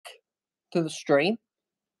to the stream.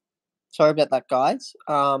 Sorry about that, guys.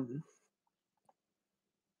 I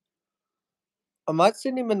might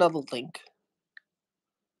send him another link.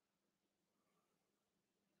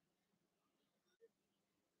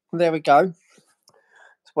 There we go. Let's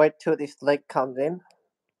wait till this link comes in.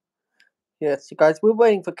 Yes, so guys, we're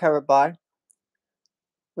waiting for Karabai.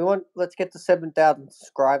 Let's get to 7,000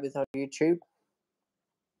 subscribers on YouTube.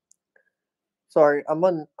 Sorry, I'm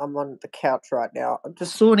on the couch right now. I'm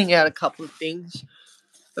just sorting out a couple of things.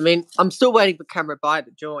 I mean, I'm still waiting for Karabai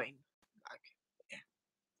to join.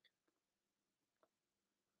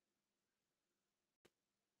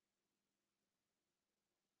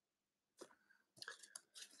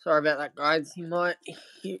 Sorry about that, guys.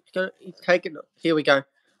 He's taken. Here we go.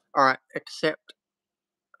 All right, accept.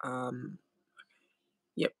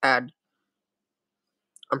 Yep, add.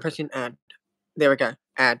 I'm pressing add. There we go.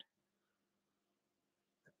 Add.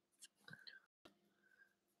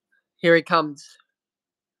 Here he comes.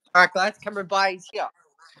 All right, guys, Karabai is here.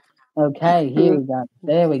 Okay, here we go.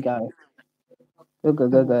 There we go.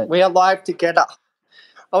 Good. We are live together.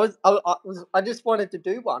 I just wanted to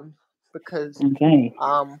do one because Okay.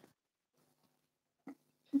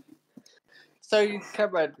 So,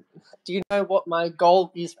 Cameron, do you know what my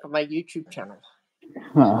goal is for my YouTube channel?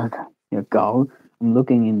 Your goal? I'm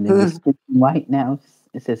looking in the description right now.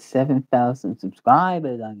 It says 7,000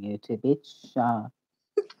 subscribers on YouTube.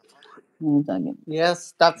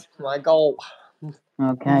 Yes, that's my goal.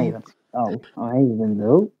 Okay, let's go. I even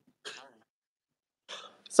know.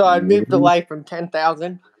 So I moved away from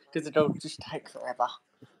 10,000 because it'll just take forever.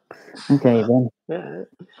 Okay, then.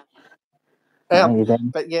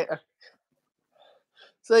 But yeah.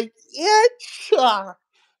 So, yeah.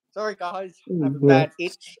 Sorry, guys. I have a bad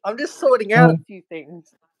itch. I'm just sorting out a few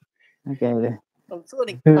things. Okay, then. I'm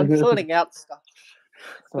sorting out stuff.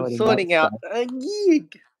 I'm sorting out a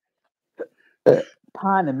gig.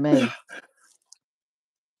 Pardon me.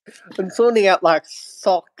 I'm sorting out like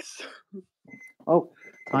socks. Oh,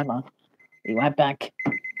 time on. Be right back.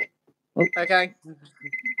 Oh. Okay.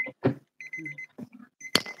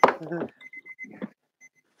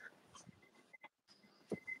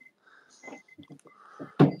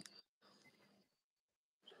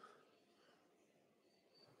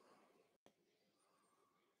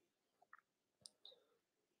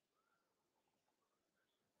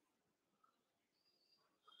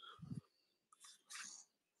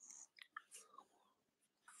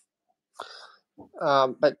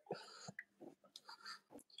 But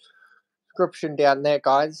description down there,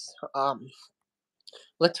 guys.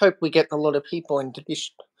 Let's hope we get a lot of people into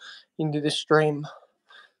this stream.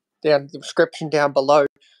 Down the description down below,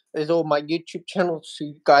 there's all my YouTube channels, so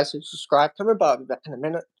you guys can subscribe. Come about, I'll be back in a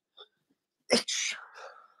minute.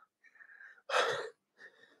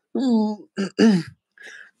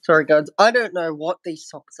 Sorry, guys. I don't know what these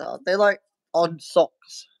socks are. They're like odd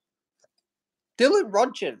socks. Dylan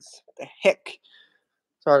Rogers. What the heck?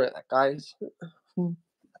 Sorry about that, guys.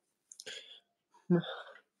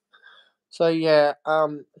 So yeah,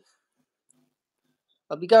 I'll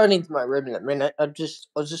be going into my room in a minute. I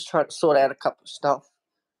was just trying to sort out a couple of stuff.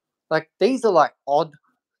 Like these are like odd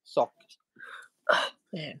socks.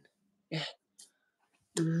 Man. Yeah.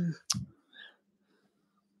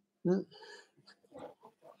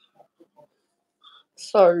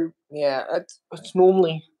 So yeah, it's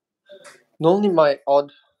normally my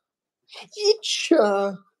odd itch.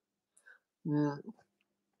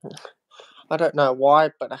 I don't know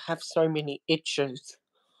why, but I have so many itches.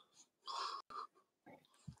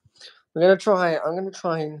 I'm gonna try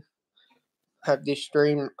and have this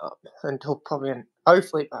stream up until probably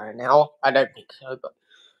hopefully by an hour. I don't think so, but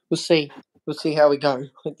we'll see. We'll see how we go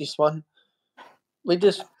with this one.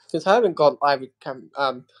 Because I haven't gone live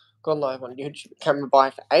on YouTube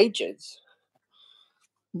Karabai for ages.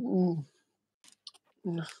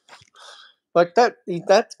 Like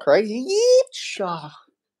that's crazy. Itch.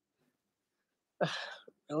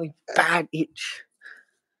 Really bad itch.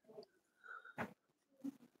 I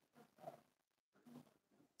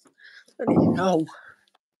don't even know.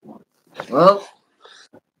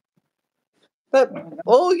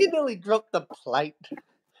 Well, you nearly dropped the plate.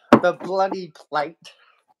 The bloody plate.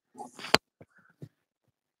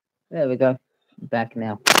 There we go. Back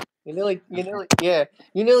now. You nearly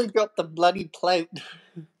dropped the bloody plate.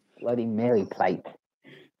 Bloody Mary plate.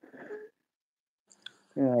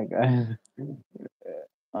 There we go.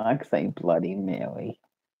 I like saying Bloody Mary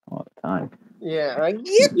all the time. Yeah, I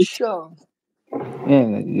get you. There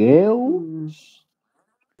we go.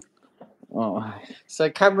 Oh. So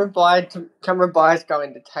Karabai is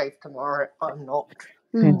going to TAFE tomorrow. I'm not.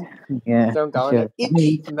 Yeah. So I'm going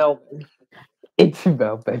to Melbourne. It's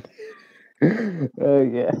Melbourne. Oh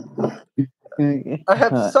yeah. I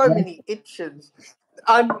have so many itches.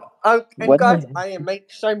 And What? guys, I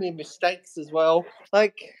make so many mistakes as well.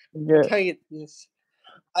 Like, I Yeah. tell you this,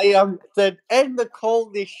 I said end the call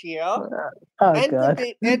this year, Oh and god.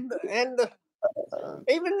 even in the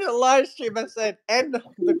live stream I said end the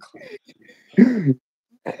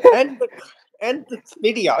end this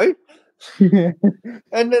video,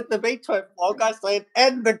 and at the B12 vlog I said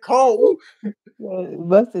end the call.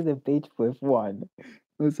 Most of the beach with one.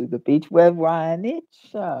 Most of the beach with one.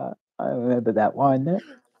 It's I remember that one.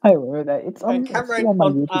 I remember that. It's And it's still on my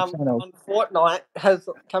YouTube channel. On Fortnite has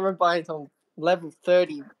Cameron Bay's on level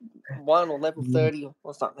 31 or level 30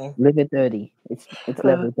 or something. Level 30. It's Uh,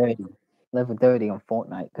 level 30. Level 30 on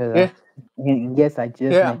Fortnite. Cause yeah, yes, I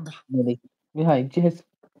just yeah. made really. Yeah, I just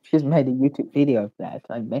made a YouTube video of that.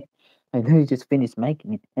 I literally just finished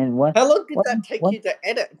making it. And How long did that take what you to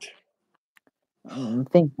edit? I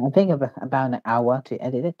think about an hour to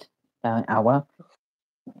edit it. About an hour.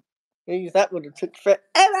 That would have took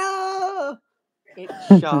forever. It's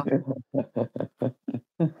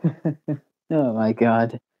Oh my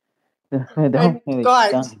god. I don't and think it's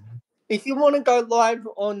guys, done. if you want to go live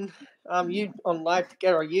on live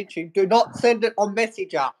together on YouTube, do not send it on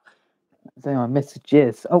Messenger. So my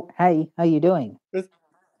messages. Oh, hey, how you doing?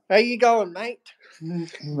 How you going, mate?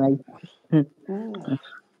 Mate.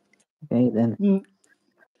 Okay then.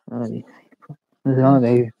 Oh,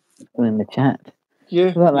 they in the chat. You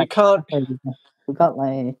We got you like can't. we got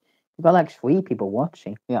like we got like 3 people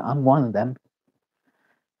watching. Yeah, I'm one of them.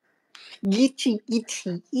 Itchy,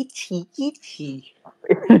 itchy, itchy, itchy.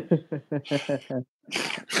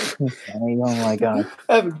 Oh my god.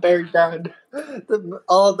 I haven't buried down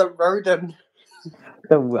the rodent.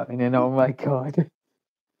 The running, oh my god.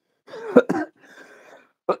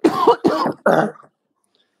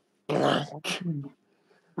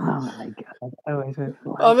 Oh my god. I was just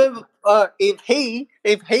I like, remember, if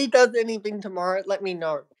he does anything tomorrow, let me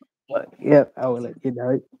know. yep, I will let you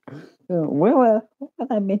know. What was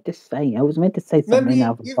I meant to say? I was meant to say Remember, something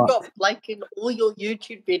now, you've but got Blake in all your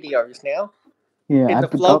YouTube videos now. yeah, In I the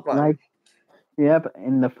forgot vlog one. like yeah, but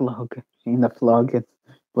in the vlog, if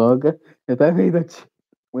only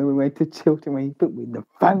when we went to Chiltern, when he put me in the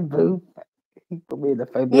phone booth, he put me in the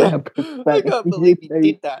phone booth Yeah, and I posted I that can't on believe you YouTube.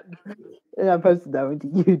 did that. And I posted that onto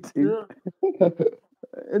YouTube. Yeah.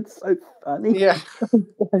 It's so funny. Yeah.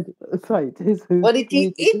 It's like this What did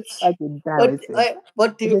you is itch? like embarrassing. It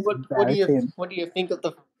is embarrassing. What do you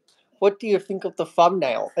think of the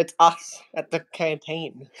thumbnail? It's us at the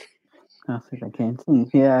canteen. Us in the canteen.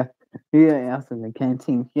 Yeah. Yeah, us in the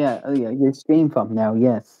canteen. Yeah. Oh yeah, your stream from now,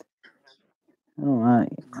 yes.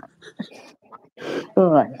 Alright.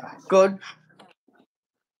 Alright. Good.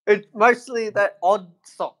 It's mostly that odd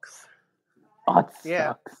socks. Odd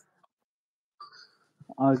Yeah. sucks.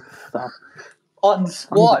 Odd sucks. Odd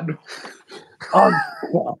squad. Odd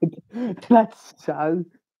god. That's so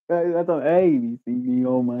that's on ABC.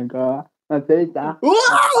 Oh my god. That's it. Whoa!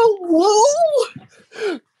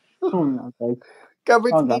 Oh my god.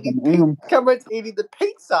 Cameron's Oh god. Cameron's eating the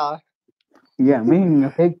pizza. Yeah, me eating a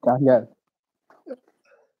pizza. Yeah.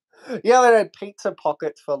 You haven't had pizza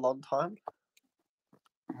pockets for a long time.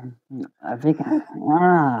 I think it's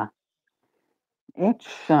You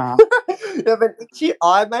have an itchy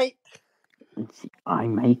eye, mate. I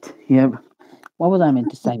mate. Yeah. What was I meant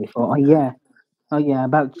to say before? Oh yeah,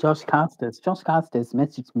 about Josh Casters. Josh Casters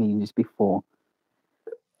messaged me just before.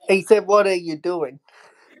 He said, "What are you doing?"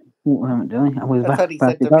 What am I doing? I was That's what he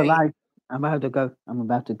about said to to go me. live. I'm about to go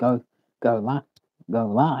live. Go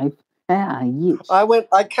live. Ah, yes. I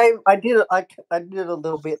did it. I did it a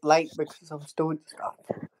little bit late because I was doing stuff.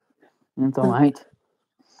 That's all right.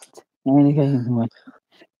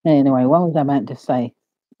 Anyway, what was I meant to say?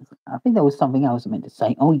 I think there was something else I meant to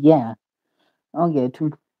say. Oh yeah. Oh yeah.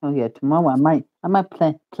 Tomorrow I might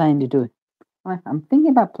plan to do it. I'm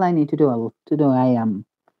thinking about planning to do a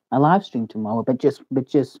live stream tomorrow, but just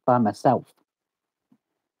by myself.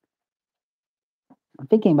 I'm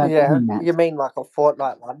thinking about Yeah, doing that. you mean like a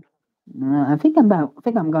Fortnite one? I think I'm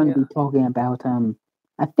going to be talking about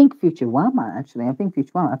I think Futurama actually. I think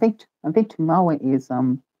Futurama. I think tomorrow is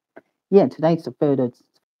yeah, today's the 3rd of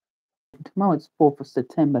tomorrow it's 4th of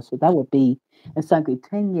September, so that would be exactly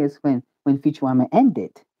 10 years when Futurama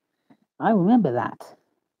ended. I remember that.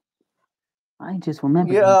 I just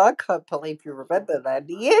remember Yeah, that I can't believe you remember that.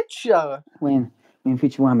 Yeah, sure. when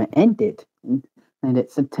Futurama ended, and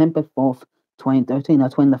it's September 4th, 2013.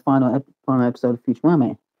 That's when the final episode of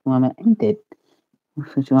Futurama ended.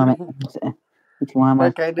 Futurama, Futurama.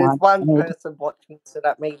 Okay, there's one person watching, so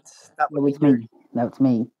that means that That would be was you. me. That was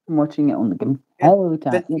me. I'm watching it on the Yeah, computer.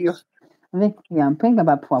 that's you. I'm thinking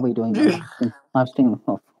about probably doing. I was thinking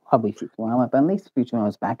of probably Futurama, but at least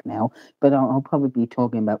Futurama's back now. But I'll probably be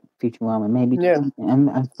talking about Futurama. Maybe Yeah.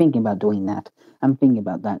 I'm thinking about doing that. I'm thinking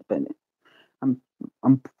about that, but I'm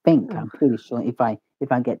I'm pretty sure if I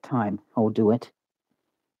get time, I'll do it.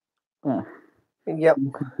 Yep.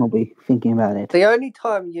 I'll be thinking about it. The only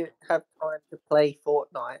time you have time to play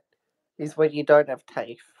Fortnite is when you don't have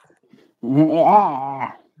TAFE.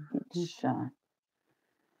 Yeah. It's,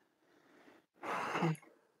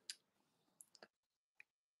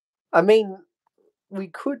 I mean, we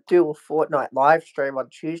could do a Fortnite live stream on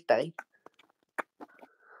Tuesday.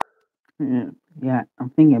 yeah, I'm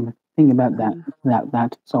thinking about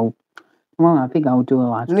that. So, well, I think I'll do a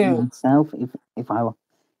live stream myself if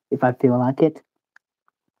I feel like it.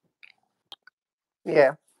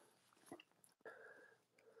 Yeah.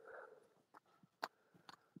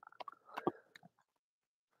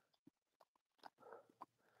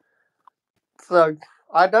 So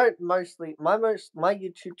I don't mostly my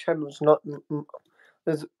YouTube channel is not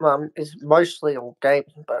is mostly all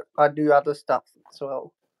gaming, but I do other stuff as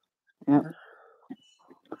well. Yeah.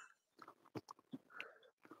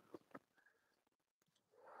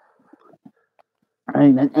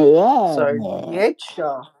 So yeah,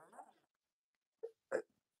 sure.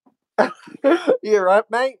 You're right,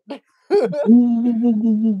 mate.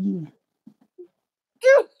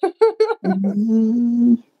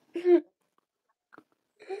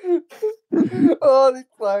 Oh, this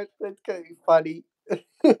bloke, that's gonna be funny.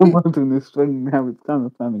 I'm watching this thing now. It's kind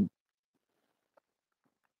of funny.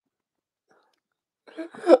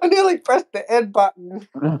 I nearly pressed the end button.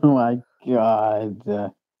 Oh my god.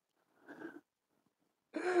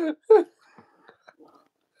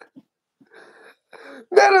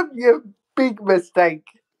 That'd be a big mistake.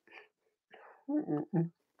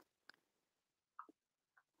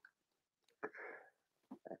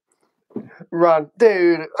 Run,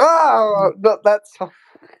 dude. Oh, not that song.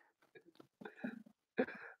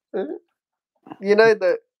 You know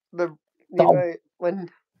when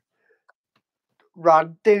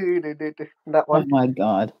run, dude, that Oh one. my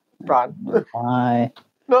god. Run. Why?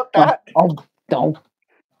 Not that. Oh, don't.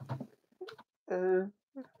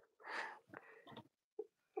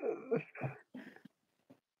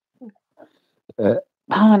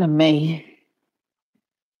 Pardon me.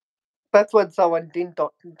 That's when someone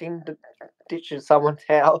ditches someone's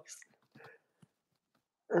house.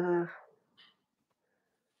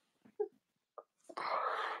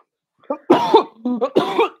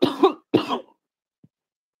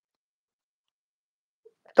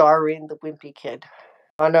 Diary in the Wimpy Kid.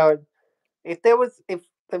 I know. If they're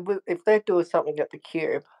doing something at the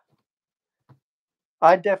Cube,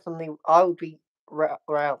 I would be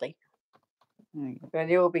rowdy, and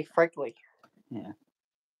you will be friendly. Yeah.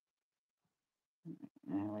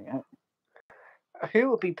 There we go. Who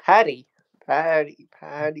will be Patty? Patty.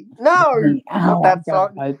 No, not that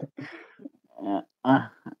song.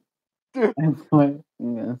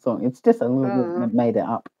 It's just a little bit made it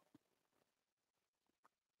up.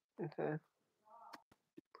 Okay.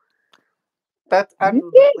 That's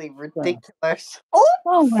absolutely ridiculous.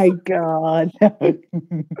 Oh my god.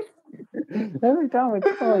 Every time I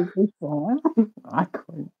call this one, I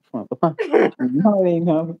call it not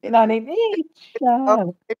even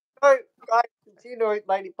If you know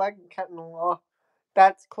Ladybug and Cat Noir,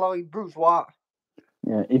 that's Chloe Bourgeois.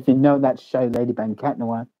 Yeah, if you know that show, Ladybug and Cat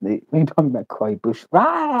Noir, we're talking about Chloe Bush.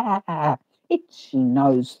 Rah! She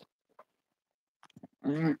knows.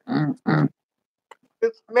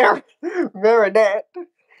 It's Marinette.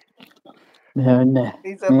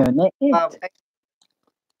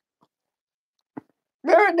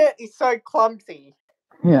 Marinette is so clumsy.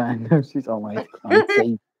 Yeah, I know she's always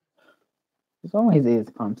clumsy. She always is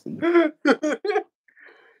clumsy.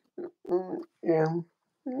 Yeah.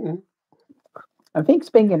 I think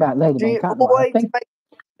speaking about Ladybug and Cat Noir, I think make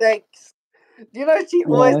mistakes. Do you know she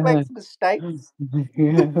always makes mistakes?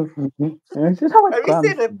 She's always Have you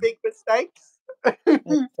seen her big mistakes?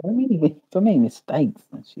 so many mistakes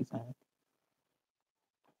that she's had.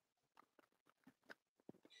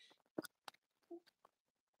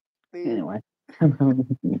 Anyway,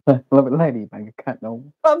 love it, Ladybug and Cat Noir.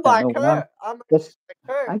 I'm like her.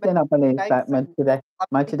 I cannot believe that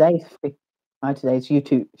my today's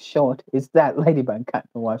YouTube short is that Ladybug and Cat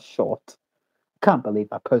Noir short. Can't believe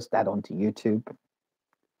I post that onto YouTube.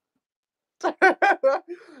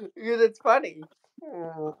 It's funny.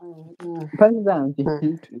 Post that onto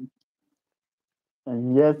YouTube.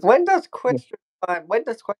 And yes. When does question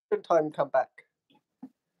time come back?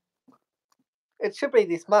 It should be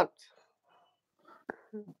this month.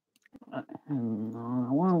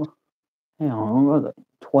 Well, hang on,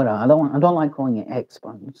 Twitter. I don't like calling it X, but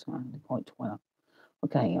I'm just going to call it Twitter.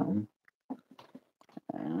 Okay.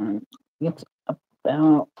 It's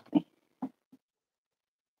about.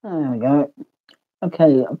 There we go.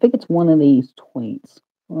 Okay, I think it's one of these tweets.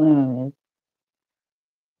 No.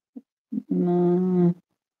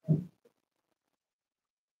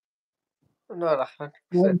 Not 100%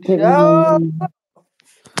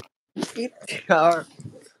 sure.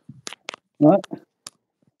 What?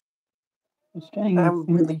 I'm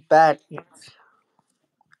really bad.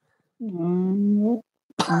 Trying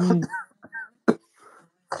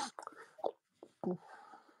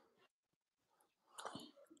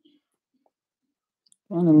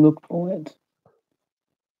to look for it.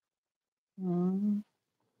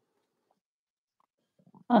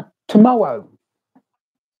 Tomorrow.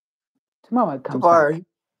 Tomorrow it comes back.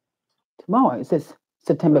 Tomorrow, it says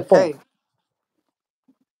September 4th.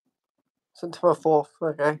 September 4th,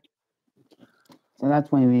 okay. So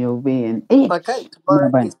that's when we'll be in it. Okay,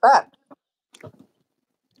 tomorrow is back.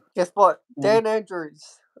 Guess what? Dan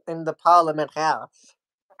Andrews in the Parliament House.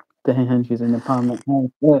 Dan Andrews in the Parliament House.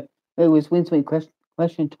 Yeah. It was Wednesday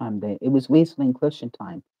question time there. It was Wednesday question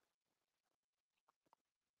time.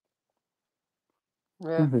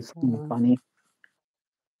 Yeah. It was funny.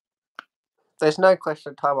 There's no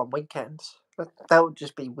question time on weekends. That would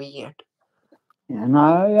just be weird. Yeah,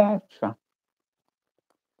 no, yeah, sure.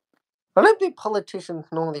 I don't think politicians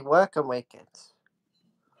normally work on weekends.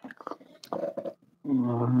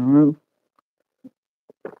 Wait,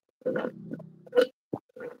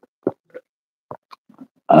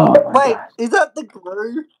 God. Is that the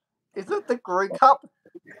Gru? Is that the Gru Cup?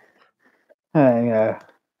 Yeah.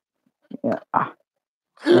 Yeah.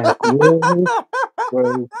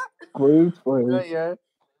 Gru. Yeah.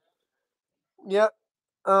 Yep.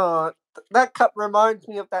 Oh, that cup reminds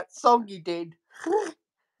me of that song you did.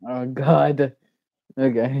 Oh, God.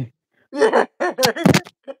 Okay. Yeah.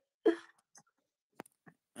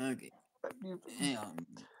 Okay. Hang on.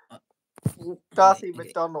 Darcy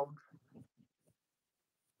McDonald.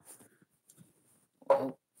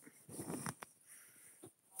 Oh.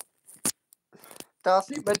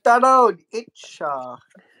 Darcy McDonald,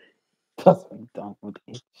 Darcy McDonald,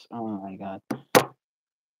 oh my God.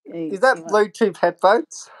 Is that Bluetooth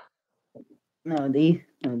headphones? No, these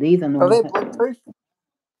are normal. Are they Bluetooth?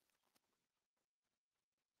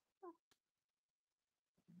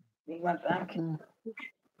 They went back.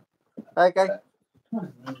 Okay.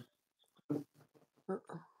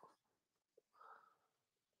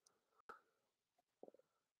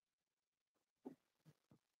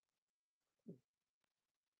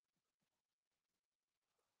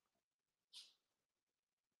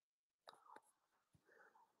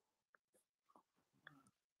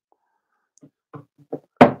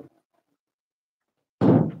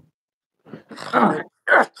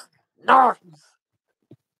 No.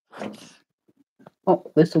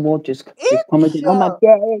 Oh, this award just commented on my.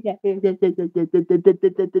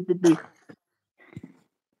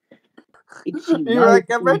 You right,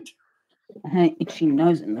 Cameron? Itchy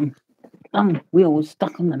nose in them. Dumb wheel was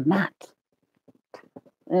stuck on the mat.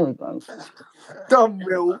 There we go. Dumb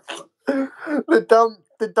wheels.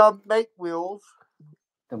 The dumb mate wheels.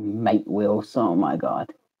 The mate wheels. Oh my God.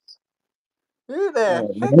 Who the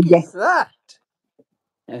heck is that?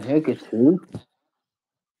 A heck is who?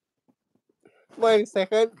 Wait a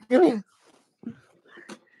second. Give me.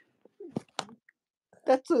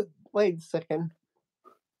 Wait a second.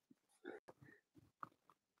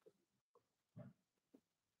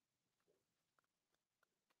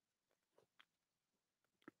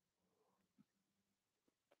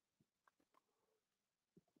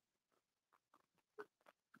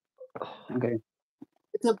 Okay.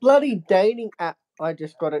 It's a bloody dating app I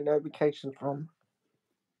just got a notification from.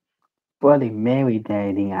 Bloody Mary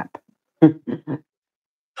dating app.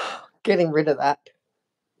 Getting rid of that.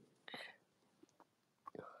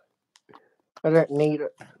 I don't need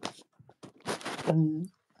it.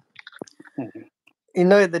 You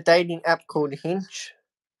know the dating app called Hinge?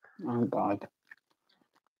 Oh God.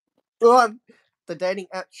 Well, the dating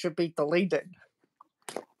app should be deleted.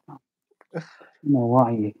 I don't know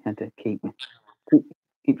why you had to keep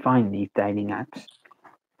finding these dating apps.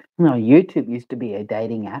 No, YouTube used to be a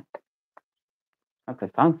dating app. That's a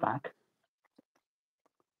fun fact.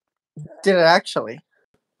 Did it actually?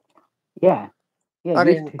 Yeah. Yeah. I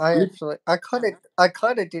didn't. I kind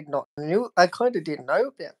of did not knew. I kind of didn't know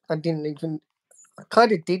about. I didn't even. I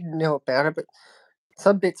kind of did know about it, but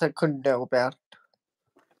some bits I couldn't know about.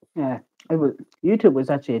 Yeah. YouTube was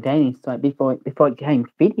actually a dating site before it became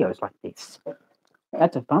videos like this.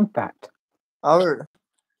 That's a fun fact. Oh.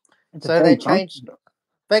 So they changed.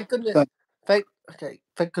 Thank goodness. Okay,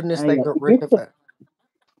 thank goodness Oh, they yeah, got rid of it.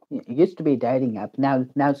 it used to be a dating app. Now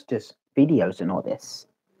it's just videos and all this.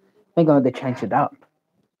 Thank God they changed it up.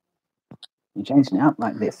 They changed it up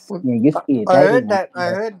like this. Well, Yeah, it used to be a I heard dating app. that. I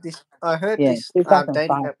heard this. I heard Yeah, this dating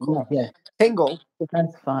 2005. app Yeah, called yeah, Tingle.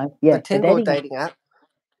 2005. The Yeah, the Tingle dating app. dating app.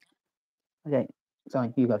 Okay,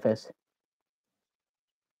 sorry, you go first.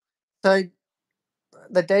 So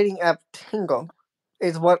the dating app Tingle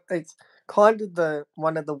is what it's kind of the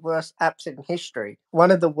one of the worst apps in history.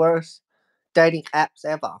 One of the worst dating apps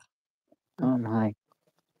ever. Oh my.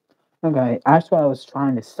 Okay, that's what I was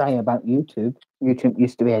trying to say about YouTube. YouTube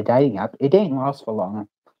used to be a dating app. It didn't last for long.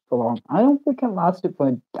 I don't think it lasted for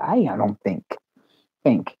a day. I don't think.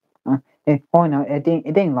 Think. Oh no, it didn't.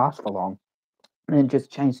 It didn't last for long. And it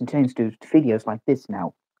just changed and changed to videos like this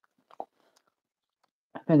now.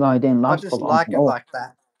 I think it didn't I last for just long like at it all. like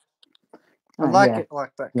that. I like Yeah, it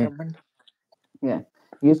like that, yeah, Cameron. yeah. It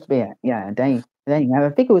used to be a day. Dating app. I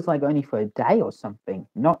think it was like only for a day or something.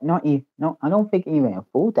 Not. I don't think even a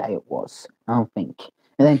full day it was. I don't think.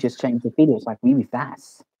 And then just changed the videos like really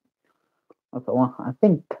fast. I thought, well, I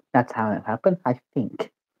think that's how it happened. I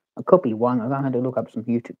think. I could be wrong. I'm gonna have to look up some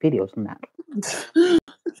YouTube videos on that.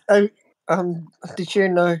 Oh, did you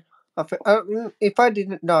know? If I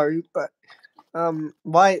didn't know, but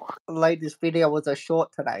my latest video was a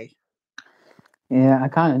short today. Yeah, I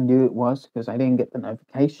kind of knew it was because I didn't get the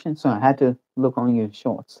notification, so I had to look on your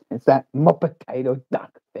shorts. It's that more potato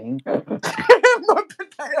duck thing. My potato.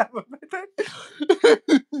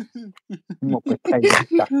 More potato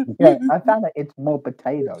duck. Yeah, I found that it's more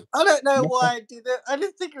potatoes. I don't know More, why I did it. I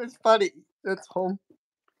just think it was funny. That's all.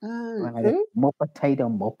 more potato,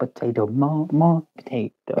 more potato, more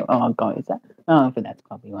potato. Oh god, is that? Oh, I think that's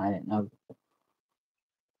copyright. I don't know.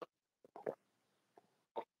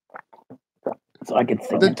 So I can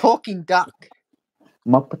sing The it. talking duck.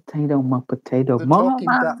 More potato, more potato, The more talking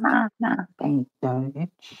duck. potato.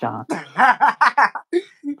 It's shot.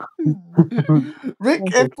 Rick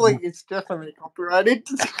Epley is definitely copyrighted.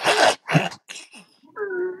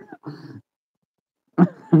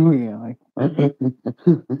 Really? Don't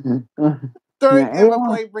Yeah, ever everyone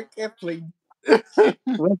play Rick Epley.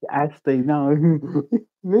 was actually no.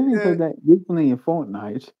 Maybe put that recently in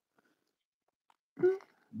Fortnite.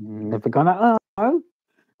 Never gonna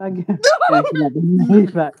I guess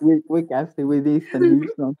that we actually released the new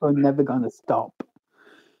song called Never Gonna Stop.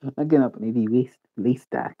 I'm gonna release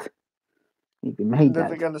that. If you made Never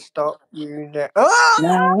that. gonna stop you now. Ah!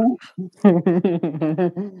 No.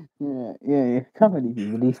 Yeah. Can't believe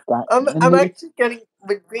you released that. I'm actually getting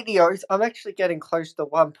with videos. I'm actually getting close to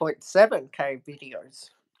 1.7k videos.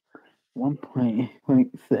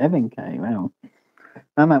 1.7k. Wow.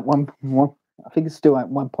 I'm at one. I think it's still at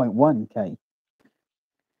 1.1k.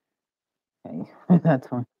 Okay, that's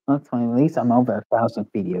fine. That's fine. At least I'm over 1,000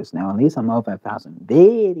 videos now. At least I'm over 1,000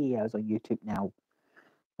 videos on YouTube now.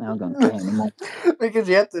 I don't gonna care anymore. Because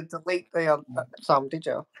you had to delete the some, did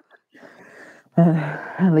you?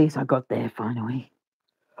 At least I got there finally.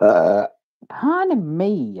 Pardon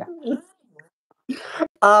me.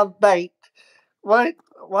 Mate, why?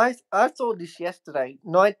 I saw this yesterday.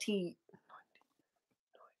 90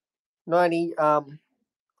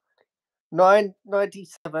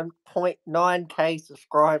 97.9k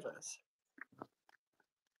subscribers.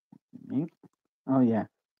 Oh yeah.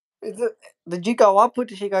 Is it? Did you go up or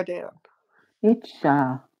did you go down? It's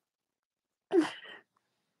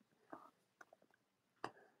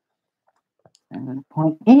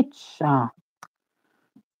point. It's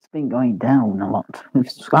been going down a lot. With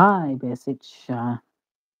subscribers, it's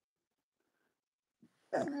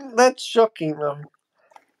That's shocking.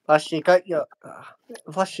 Plus you got your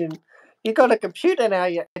plus you got a computer now.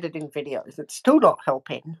 You're editing videos. It's still not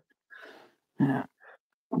helping. yeah.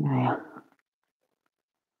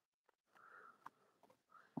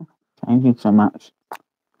 Changing so much.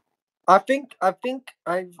 I think I've.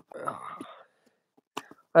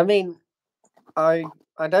 I mean, I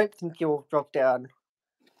don't think you'll drop down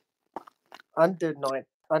under 9.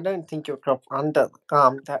 I don't think you'll drop under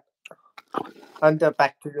that under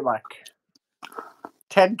back to like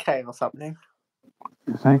 10k or something.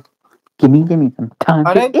 So give me some time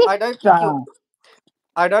I to don't. eat. I don't think you'll.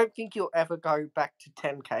 I don't think you'll ever go back to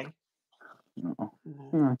 10k.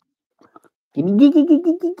 No. Give me.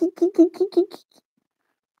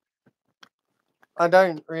 I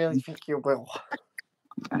don't really think you will.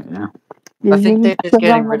 Yeah. I think they're just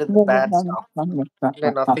getting rid of the bad stuff.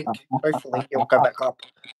 Then I think hopefully you'll go back up.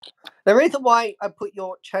 The reason why I put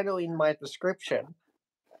your channel in my description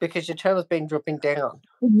because your channel's been dropping down.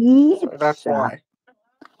 So that's why.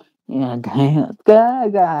 Yeah, okay, let's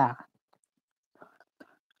go.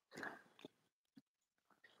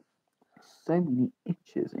 so many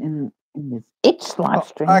itches in this itch live Oh,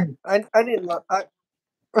 stream. I didn't like.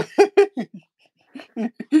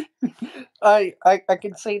 I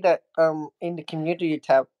can see that in the community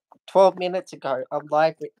tab 12 minutes ago I'm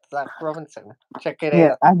live with Zach Robinson. Check it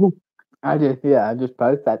Yeah, out. I just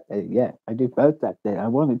posted that there. Yeah, I did post that there. I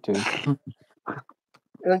wanted to.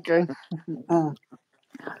 Okay.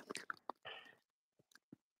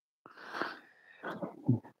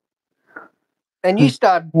 And you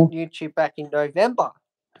started YouTube back in November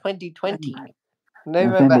 2020.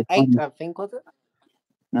 November 8th, I think, was it?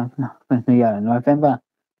 No, yeah, November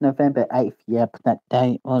 8th. Yep, that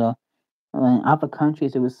day. Hold on. In other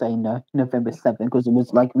countries, it was saying no, November 7th because it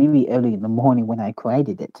was like really early in the morning when I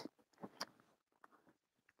created it.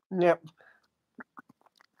 Yep.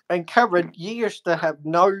 And Cameron, you used to have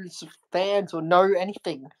no fans or no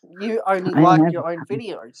anything. You only liked your own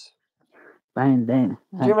videos. Back then.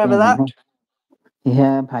 Do you remember that?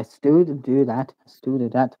 Yeah, I still do that.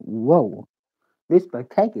 Whoa, this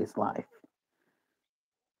cake is life.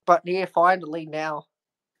 But yeah, finally now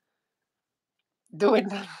doing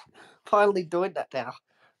that. Finally doing that now.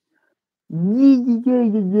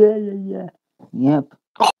 Yeah. Yep.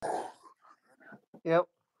 Yep.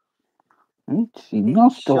 Itchy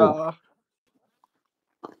nostril.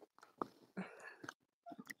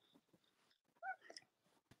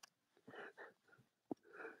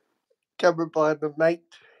 Cameron by the mate.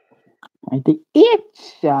 The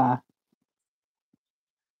itch.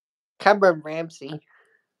 Cameron Ramsey.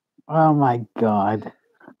 Oh my god.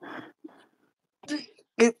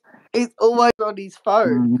 He's always on his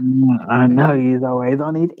phone. I know he's always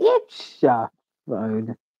on his itch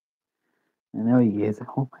phone. I know he is.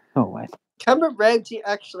 Always. Cameron Ramsey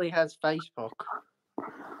actually has Facebook.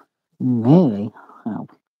 Really? Oh.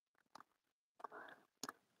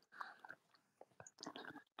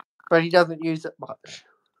 But he doesn't use it much.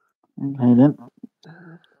 Okay then.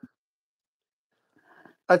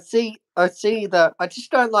 I see the I just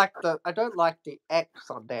don't like the X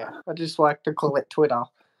on there. I just like to call it Twitter.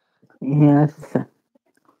 Yes.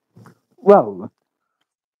 Whoa.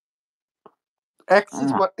 X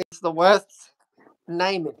is what it's the worst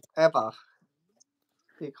name ever.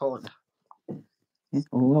 You call it.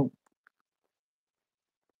 Whoa.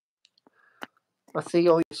 I see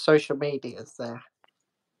all your social medias there.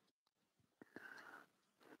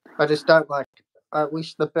 I just don't like. I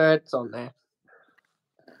wish the bird's on there.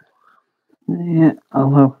 Yeah.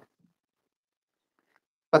 Although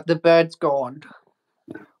But the bird's gone.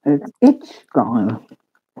 It's gone.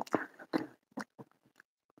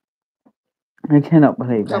 I cannot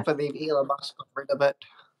believe I can't that. believe Elon Musk got rid of it.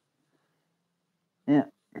 Yeah.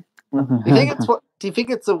 Do you think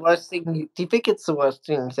it's the worst thing? Do you think it's the worst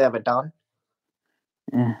thing he's ever done?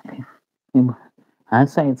 Yeah. I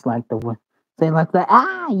say it's like the worst. Say like the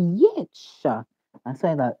yes. I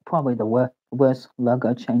say that probably the worst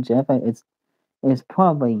logo change ever. It's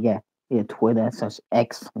probably Twitter /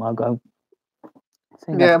 X logo. I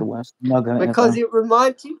say that's the worst logo because ever.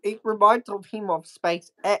 it reminds of him of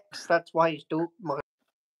SpaceX. That's why he's doing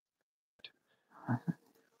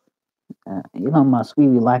Elon Musk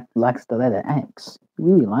really likes the letter X. He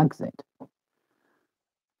really likes it.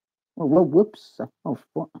 Well, whoops. Oh,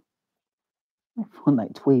 I thought I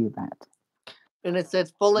tweeted that. And it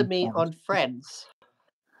says, "Follow me on Friends."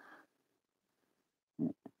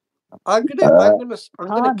 I'm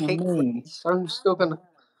gonna keep Friends.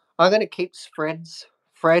 I'm gonna keep Friends.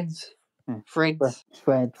 Friends. Shreds.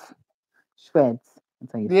 I'll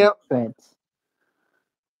tell you. Yep. Shreds.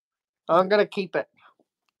 I'm gonna keep it.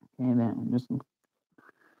 And then just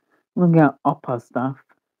look at Oppa stuff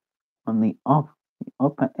on the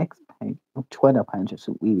Oppa X page or Twitter page. It's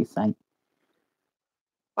really saying.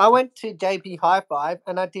 I went to JP High Five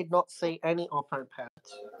and I did not see any Oppo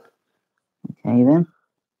pads. Okay then.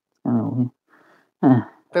 Oh,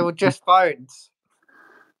 they were just phones.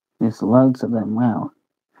 There's loads of them. Wow.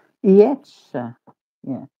 Yes. Yeah.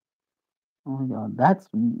 Oh my god, that's.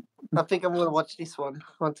 I think I'm gonna watch this one.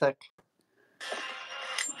 One sec.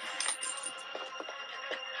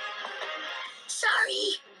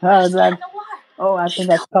 Sorry. Oh, that. Oh, I think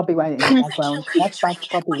that's copyrighted in the background. That's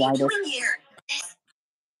copyrighted.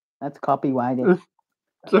 That's copyrighted.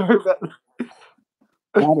 Sorry about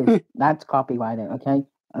that's copyrighted. Okay,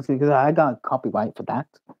 that's because I got copyright for that.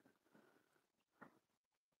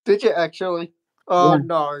 Did you actually? Oh yeah.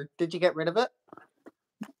 No! Did you get rid of it?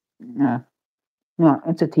 Yeah. No,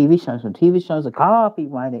 it's a TV show. So TV shows are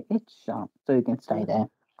copyrighted. It's so you can stay there.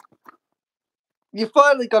 You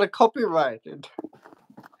finally got it copyrighted.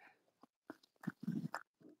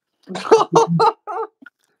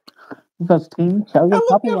 Because TV shows are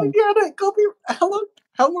copyrighted. How long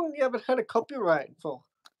How long have you haven't had a copyright for?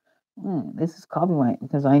 This is copyright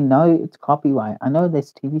because I know it's copyright. I know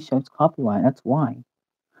this TV show is copyright. That's why.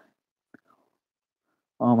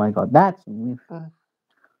 Oh my god, that's the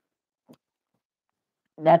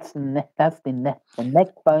next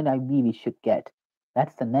phone I really should get.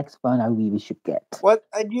 That's the next phone I really should get. What?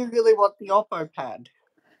 And you really want the Oppo pad?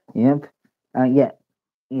 Yep. Yeah.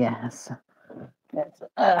 Yes. That's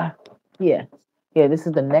yeah. Yeah, this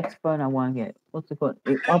is the next phone I want to get. What's it called?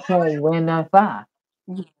 The Oppo Reno 5.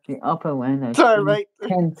 The Oppo Reno Sorry, mate.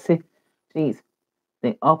 10 Jeez.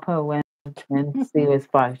 The Oppo Reno 10 Series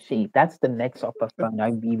 5G. That's the next Oppo phone I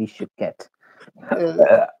really should get.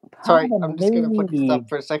 Sorry, I'm just gonna put this up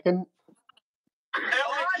for a second.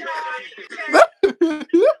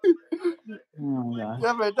 Oh gosh.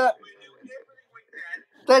 Yeah, but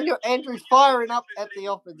Daniel Andrews firing up at the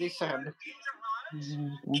opposition.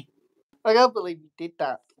 I can't believe you did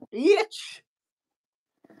that. Yes.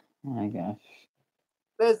 Oh my gosh.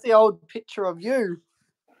 There's the old picture of you.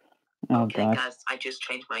 Oh Okay, gosh. guys, I just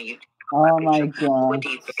changed my YouTube. Oh my god. What do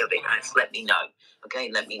you think of it, guys? Let me know.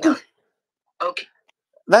 Okay, let me know. Okay.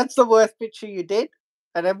 That's the worst picture you did.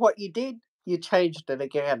 And then what you did, you changed it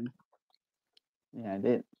again. Yeah, I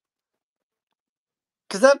did.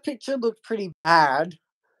 Because that picture looked pretty bad.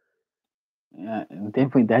 Yeah, it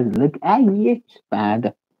definitely does look it's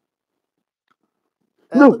bad.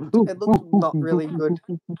 It looked not really good.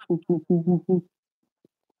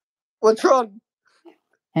 What's wrong?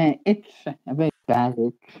 It's a very bad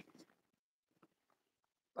itch.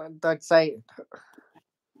 Don't say it.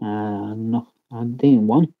 No, I didn't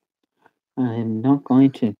want. I'm not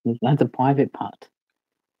going to. That's a private part.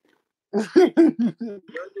 I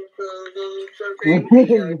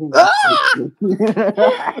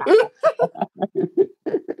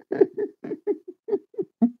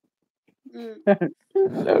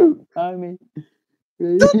mean,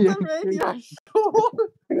 That's the radio score.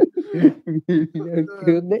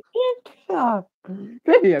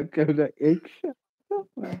 Radio killed the itch. Oh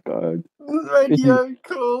my god. Radio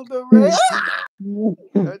called the radio.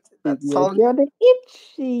 That song. Killed the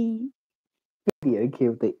itchy. Radio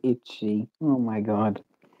killed the itchy. Oh my god.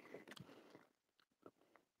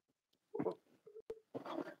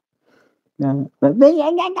 No, but I'm stuck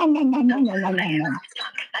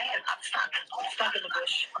in the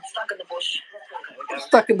bush. I'm stuck in the bush. I'm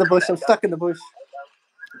stuck in the bush. I'm stuck in the bush.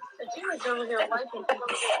 Over here wiping.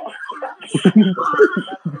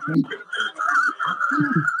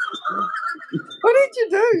 What did you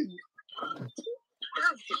do?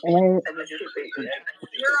 You're on a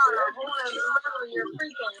whole other level. You're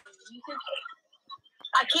freaking.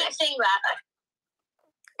 I can't sing that.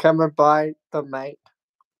 Camera by the mate.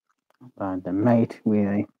 The mate,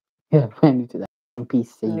 really. Yeah, went into the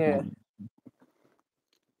NPC. Yeah.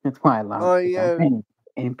 That's why I love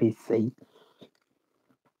NPC.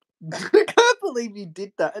 I can't believe you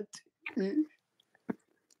did that.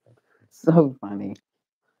 So funny.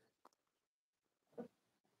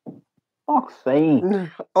 Foxy.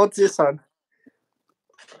 What's this one?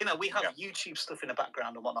 You know, we have YouTube stuff in the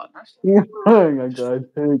background and whatnot. Oh my god,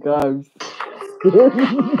 here it goes.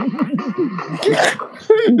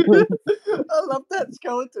 I love that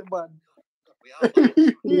skeleton one. We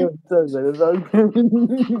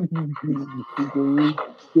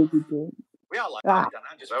are live. Ah,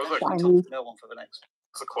 Just no one for the next.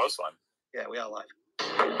 It's a close one. Yeah, we are live. I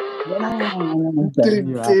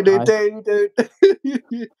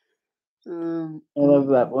love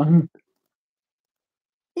that one.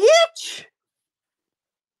 Yes.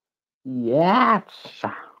 Yes.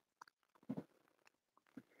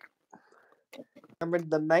 Remember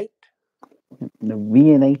the mate? The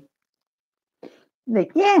really.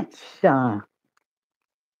 Yes. The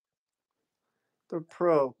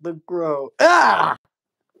pro. The grow. Ah!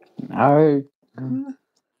 No.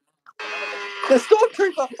 The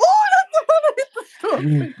stormtrooper. Oh, that's the one that hit the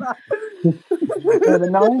stormtrooper. They're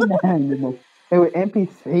not anymore. They were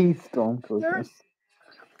NPC stormtroopers.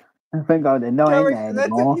 I think they're not in there That's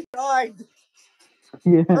anymore. he died.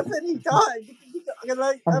 Yeah. I said he died.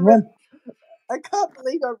 I can't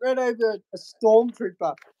believe I ran over a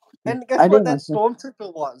stormtrooper. And guess what that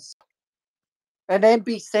stormtrooper was? An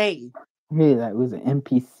NPC. Yeah, that was an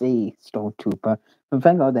NPC stormtrooper. But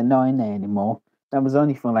thank God they're not in there anymore. That was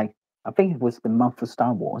only for I think it was the month for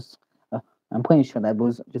Star Wars. I'm pretty sure that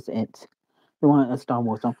was just it. They wanted a Star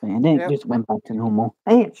Wars something, and then it just went back to normal.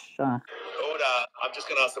 Order. I'm just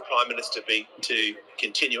going to ask the Prime Minister to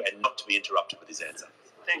continue and not to be interrupted with his answer.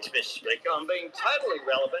 Thanks, Mr. Speaker. I'm being totally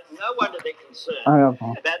relevant. No wonder they're concerned.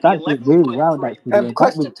 That's really well. And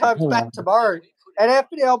question time's back tomorrow. And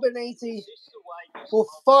Anthony Albanese. will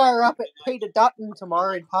fire up at Peter Dutton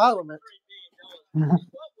tomorrow in Parliament. What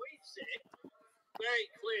we've said very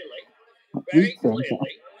clearly,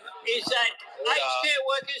 is that aged care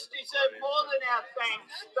workers deserve more than our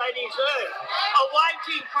thanks. They deserve a wage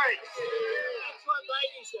increase. That's what they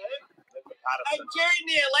deserve. And during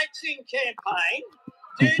the election campaign,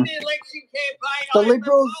 the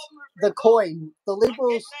Liberals, the coin. The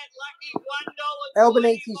Liberals,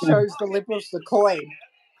 Albanese shows the Liberals the coin.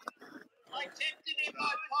 I kept it in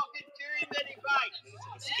my pocket during the debate.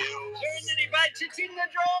 During the debates, it's in the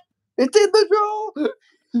drawer. It's in the drawer.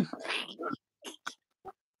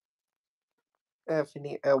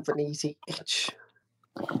 Anthony Albanese itch.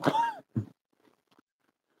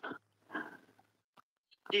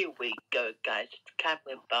 Here we go, guys.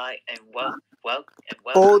 Coming by and welcome.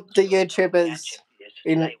 All the YouTubers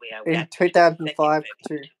in 2005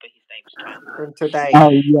 from today. Oh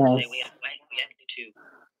yes.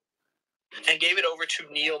 And gave it over to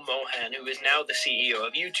Neil Mohan, who is now the CEO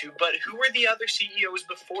of YouTube. But who were the other CEOs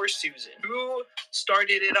before Susan? Who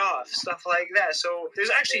started it off? Stuff like that. So there's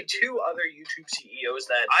actually 2 other YouTube CEOs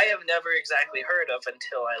that I have never exactly heard of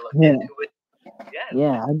until I looked into it.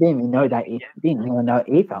 Yeah, I didn't even know that. Didn't even know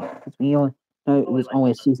either. Because we all know it was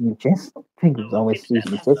always Susan Jess. I think it was always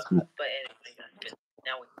Susan Jess.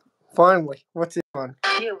 Finally, what's this one?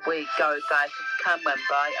 Here we go, guys. Come and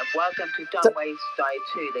by and welcome to Dumb Ways to Die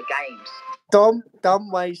 2, the games. Dumb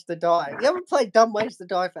Ways to Die. You haven't played Dumb Ways to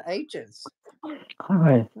Die for ages.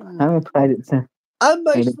 I haven't played it since. I'm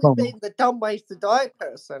mostly being the Dumb Ways to Die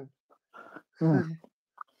person.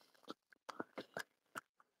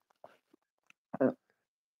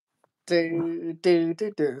 Do.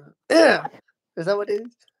 Yeah. Is that what it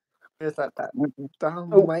is? Is that? Dumb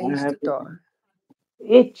Ways to Die.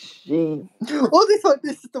 Itchy. Oh, this one.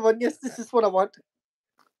 This is the one. Yes, this is what I want.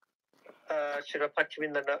 Should I punch him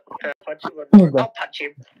in the nose? Punch him or not? I'll punch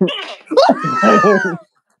him.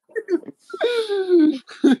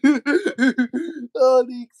 Oh,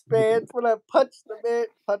 the Expanse when I punch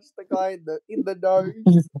the guy in the nose.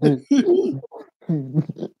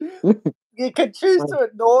 You can choose to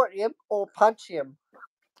ignore him or punch him.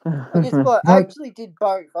 And guess what? I actually did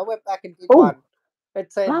both. I went back and did one.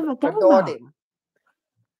 It said ignored him.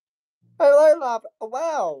 Hello, Lava.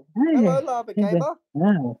 Wow. Hello, Lava Gamer.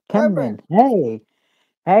 No, Cameron. Hey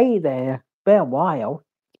there. Been a while.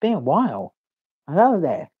 Hello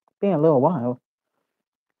there. Been a little while.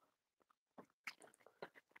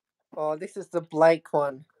 Oh, this is the Blake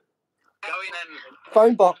one. Going in.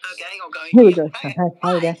 Phone box. Okay, I'm going. Here we go.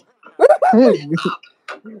 Hey there.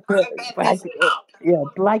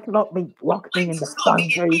 Blake locked me in the phone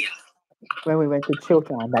booth when we went to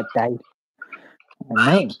Chiltern on that day. And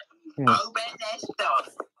then, Open this door.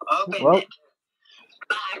 Well, it.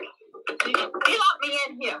 You locked me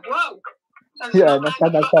in here. Whoa. Yeah, knocked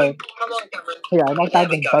down that phone. Come on, Cameron. Yeah, I knocked down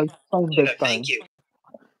the phone booth phone. Thank you.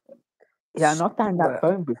 Yeah, I knocked down that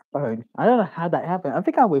phone booth phone. I don't know how that happened. I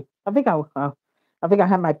think I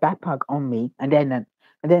had my backpack on me, and then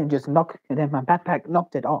my backpack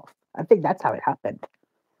knocked it off. I think that's how it happened.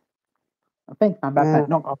 I think my backpack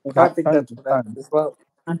knocked off the phone as well.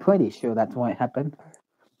 I'm pretty sure that's why it happened.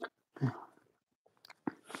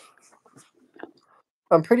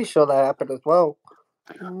 I'm pretty sure that happened as well.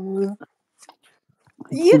 I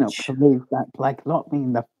cannot believe that Blake locked me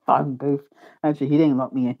in the phone booth. Actually, he didn't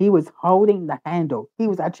lock me in. He was holding the handle. He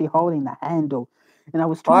was actually holding the handle. And I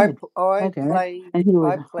was trying I played.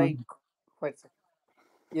 Wait a second.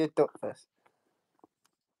 You do it first.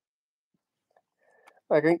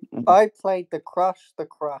 Okay. I played the Crush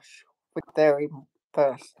with very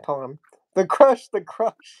first time. The Crush. Played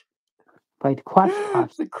Crush.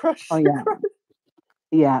 The Crush. Oh yeah.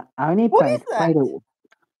 Yeah, I only played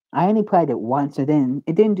it once, and then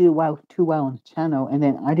it didn't do too well on the channel, and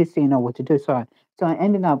then I just didn't know what to do. So I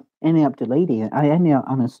ended up deleting it. I ended up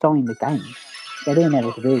uninstalling the game. So I didn't know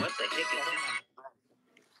what to do.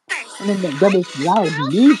 And then there was loud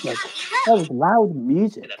music.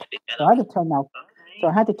 So I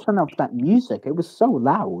had to turn off that music. It was so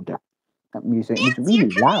loud. That music. It was really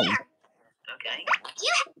loud. Okay.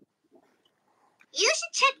 You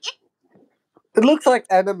should check it. It looks like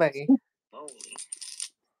anime.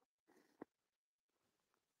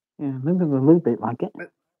 Yeah, it looks a little bit like it.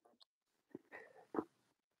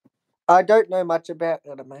 I don't know much about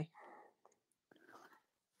anime.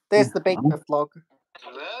 There's the Beaker vlog.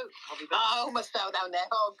 I almost fell down there.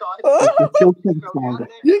 Oh, God.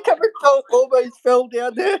 You almost fell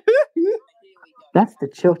down there. That's the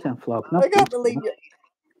Chiltern vlog. I can't believe you.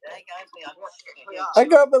 I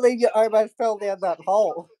can't believe you almost fell down that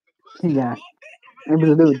hole. Yeah. It was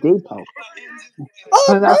a little depot.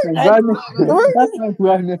 Oh, That's Ronan! my Ronan. Ronan! That's my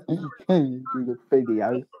Ronan. Do the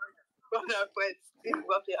video. Our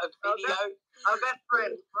best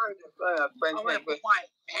friend. I'm going to put my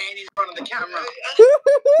hand in front of the camera.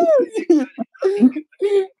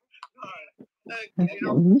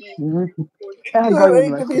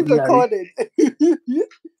 He's recorded.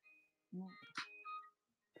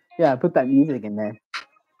 Yeah, put that music in there.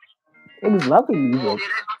 It was lovely music.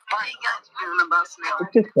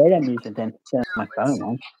 It's just better music than my phone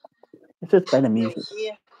one. It's just better music.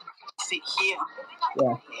 Sit here.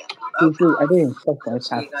 Yeah. See, I didn't expect those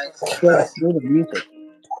have the music.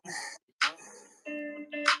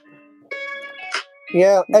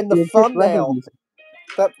 Yeah, and the It's just regular thumbnail. music.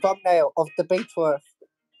 That thumbnail of the Beechworth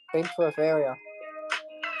area.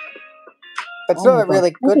 It's not a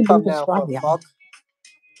really good thumbnail for a vlog.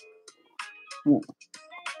 Yeah.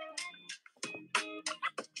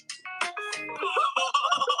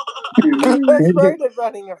 There's Ronan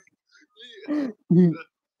running. I can't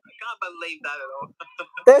believe that at all.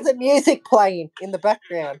 There's a music playing in the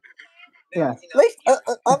background. Yeah. At least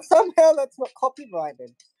somehow that's not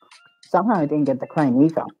copyrighted. Somehow I didn't get the claim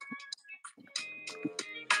either.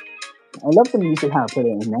 I love the music, how I put it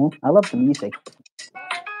in there. I love the music.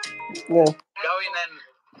 Yeah.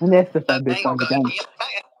 And there's the phone before the game.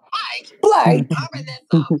 Blake!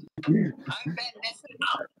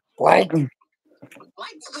 Blake!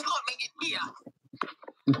 Blake's just not making it here.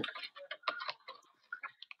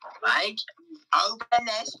 Blake, open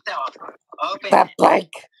this door. Open That it.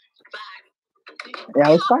 Blake! Yeah, I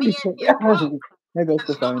was trying to say. There goes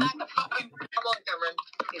the phone. Come on, Cameron.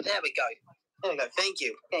 There we go. There we go. Thank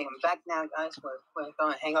you. Okay, I'm back now, guys. We're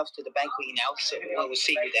going to hang off to the banquet now, so we'll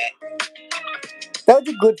see you there. That was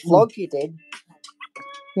a good vlog you did.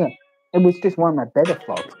 Yeah, it was just one of my better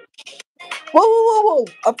vlogs. Whoa!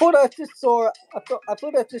 I thought I just saw. I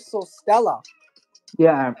thought I just saw Stella.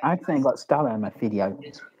 Yeah, I actually got Stella in my video.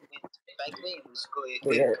 Banquet was good.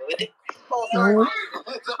 Yeah. Good.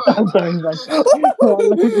 I'm sorry, Listen,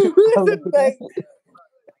 mate.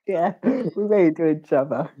 Yeah, we made it to each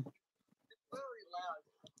other. Very loud.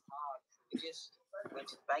 We just went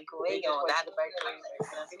to the banquet, or they had the banquet.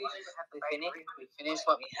 We finished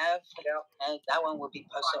what we have, and that one will be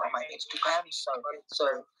posted on my Instagram.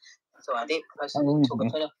 So I did post it, took a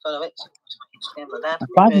photo of it. Stand with that.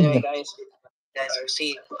 Anyway, guys, we'll see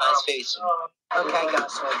you guys very soon. Okay,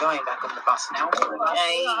 guys, so we're going back on the bus now.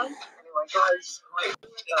 Hey. Anyway, guys,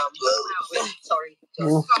 sorry.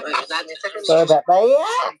 Sorry about that. I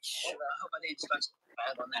hope I didn't scratch the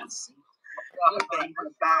bag on that.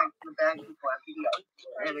 The bag before our video.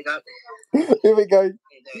 There we go. Here we go. There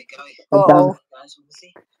we go. Uh-oh. Guys, we'll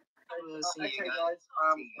see. We'll see you guys.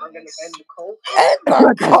 I'm going to end the call. End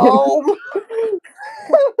the call!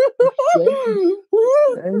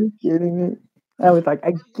 Are you kidding me? I was like,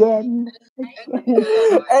 again. Again! Sorry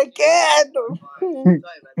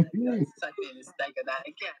about that, guys. Such a mistake of that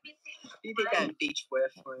again. You did that in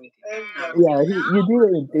Beechworth for me. Yeah, you did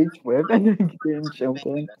it in Beechworth and you did it in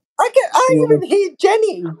Chiltern. I even hear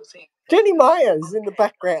Jenny Myers in the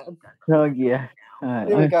background. Oh, yeah.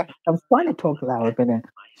 Here we go. I was trying to talk louder, but then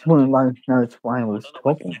someone knows why I was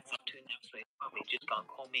talking.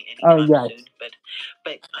 Oh, yes.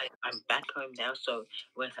 But I'm back home now, so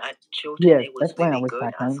when I Chiltern, Yes, it was that's when I really was good.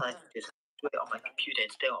 back I home. decided to just do it on my computer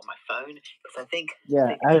instead of on my phone, because I think...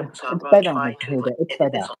 Yeah, so it's better on the computer. It's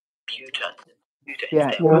better. Yeah,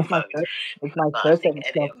 it was my first ever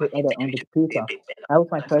vlog to edit on the computer. That was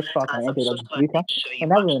my first vlog I edited on the computer,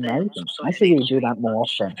 and that was amazing. I should really do that more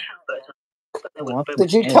often.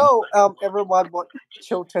 Did you tell everyone what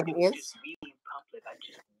Chiltern is?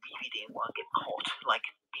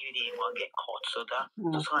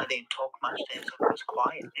 That's why I didn't talk much then, so it was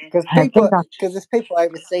quiet. Because there's people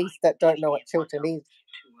overseas that don't know what Chiltern is.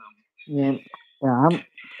 Yeah,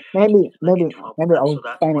 maybe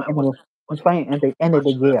I'll explain it at the end of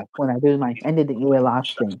the year when I do my end of the year live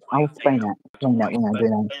stream. I'll explain that when I do my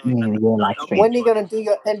New Year live stream. When are you gonna do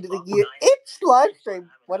your end of the year live stream?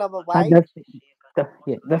 When I'm away? The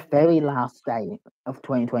very last day of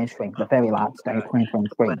 2023. The very last day of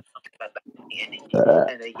 2023.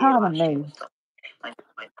 Pardon me. My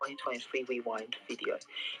 2023 rewind video.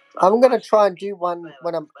 I'm gonna try and do one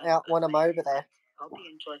when I'm over there. I hope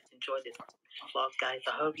you enjoyed this vlog, guys.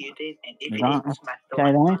 I hope you did. And if you Right. did, smash the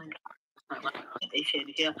like button. If you're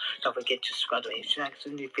new here, don't forget to subscribe to the Instagram. It's a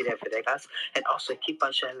new video for that, guys. And also keep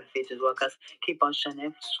on sharing the feeds as well, guys. Keep on sharing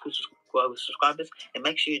them to grow with subscribers. And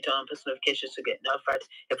make sure you turn on post notifications to get notified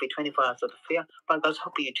every 24 hours of the video. But guys,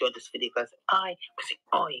 hope you enjoyed this video, guys. I will see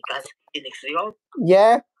all you guys in the next video.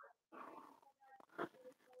 Yeah.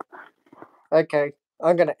 Okay,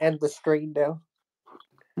 I'm gonna end the stream now.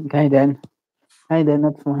 Okay then. Hey then,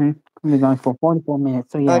 that's fine. We're going for 44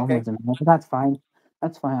 minutes, so yeah, Okay. almost an hour, but that's fine.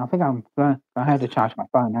 That's fine. I think I have to charge my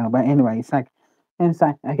phone now. But anyway, it's like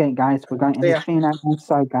okay, guys, we're going to end the Yeah. stream now.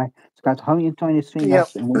 So guys, hope you enjoy the stream, Yep.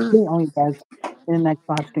 guys, and we'll see all you guys in the next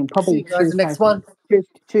live stream. See Probably you guys in the next one.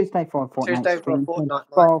 Tuesday for a fortnight Tuesday for a stream. fortnight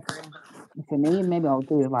For live stream. for me, maybe I'll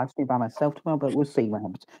do a live stream by myself tomorrow, but we'll see what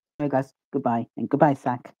happens. Anyway, guys, goodbye and goodbye,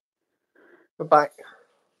 Zach. Goodbye.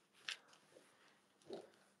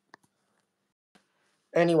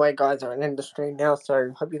 Anyway, guys, I'm gonna end the stream now.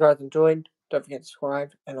 So hope you guys enjoyed. Don't forget to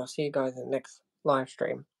subscribe, and I'll see you guys in the next live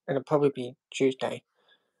stream. And it'll probably be Tuesday.